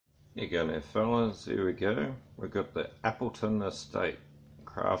Here you go now fellas, here we go. We've got the Appleton estate,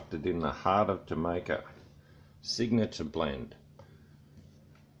 crafted in the heart of Jamaica. Signature blend.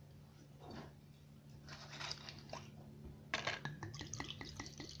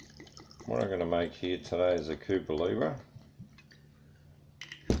 What I'm going to make here today is a Cubra Libra.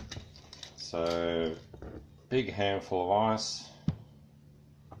 So, big handful of ice,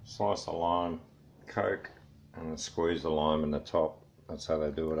 slice of lime, Coke, and squeeze the lime in the top. That's how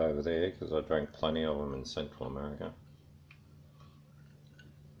they do it over there, because I drank plenty of them in Central America.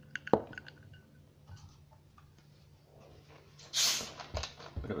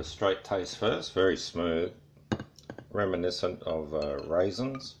 Bit of a straight taste first, very smooth, reminiscent of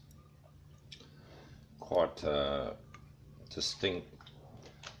raisins. Quite distinct,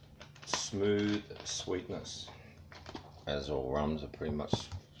 smooth sweetness, as all rums are pretty much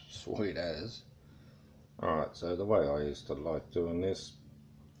sweet as. Alright, so the way I used to like doing this,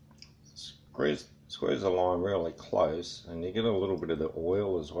 squeeze the lime really close and you get a little bit of the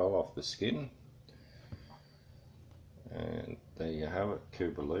oil as well off the skin. And there you have it,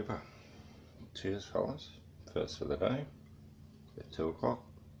 Cubra Libra. Cheers fellas, first for the day, at 2 o'clock.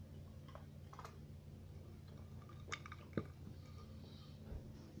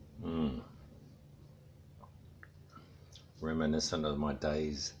 Reminiscent of my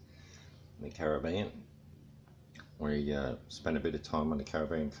days in the Caribbean. We spent a bit of time on the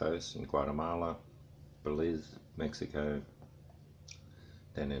Caribbean coast in Guatemala, Belize, Mexico,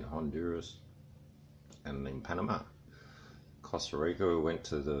 then in Honduras, and in Panama. Costa Rica, we went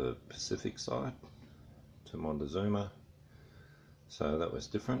to the Pacific side, to Montezuma, so that was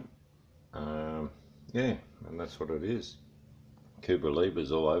different. Yeah, and that's what it is. Cubra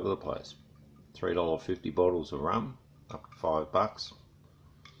Libra's all over the place. $3.50 bottles of rum, up to $5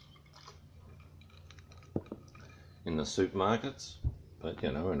 in the supermarkets, but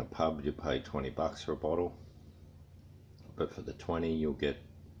you know, in a pub you pay $20 for a bottle, but for the 20 you'll get,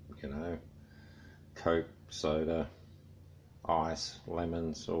 you know, Coke, soda, ice,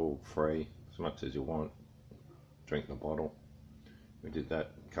 lemons, all free, as much as you want. Drink the bottle. We did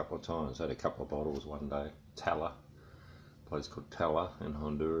that a couple of times, had a couple of bottles one day. Tala, a place called Tala in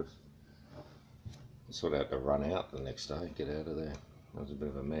Honduras. Sort of had to run out the next day, get out of there. It was a bit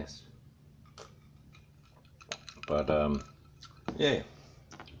of a mess. But yeah,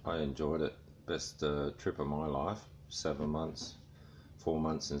 I enjoyed it. Best trip of my life. 7 months, 4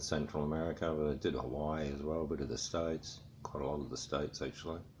 months in Central America, but I did Hawaii as well, a bit of the States, quite a lot of the States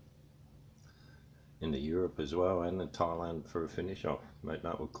actually. Into Europe as well, and in Thailand for a finish off. Meeting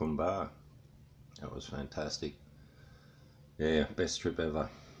up with Cubra. That was fantastic. Yeah, best trip ever.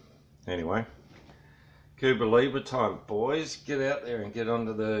 Anyway, Cubra Libra time, boys. Get out there and get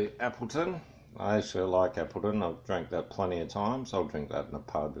onto the Appleton. I actually like Appleton. I've drank that plenty of times. I'll drink that in a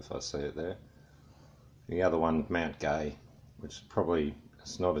pub if I see it there. The other one, Mount Gay, which is probably,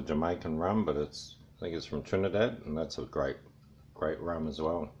 it's not a Jamaican rum, but it's, I think it's from Trinidad, and that's a great rum as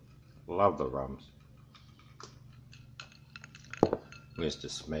well. Love the rums. We used to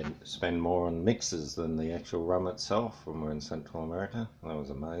spend more on mixes than the actual rum itself when we're in Central America. That was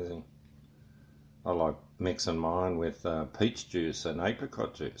amazing. I like mixing mine with peach juice and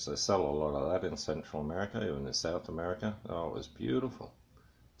apricot juice. They sell a lot of that in Central America, even in South America. Oh, it was beautiful.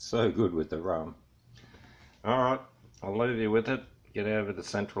 So good with the rum. Alright, I'll leave you with it. Get over to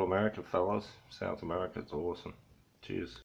Central America, fellas. South America, it's awesome. Cheers.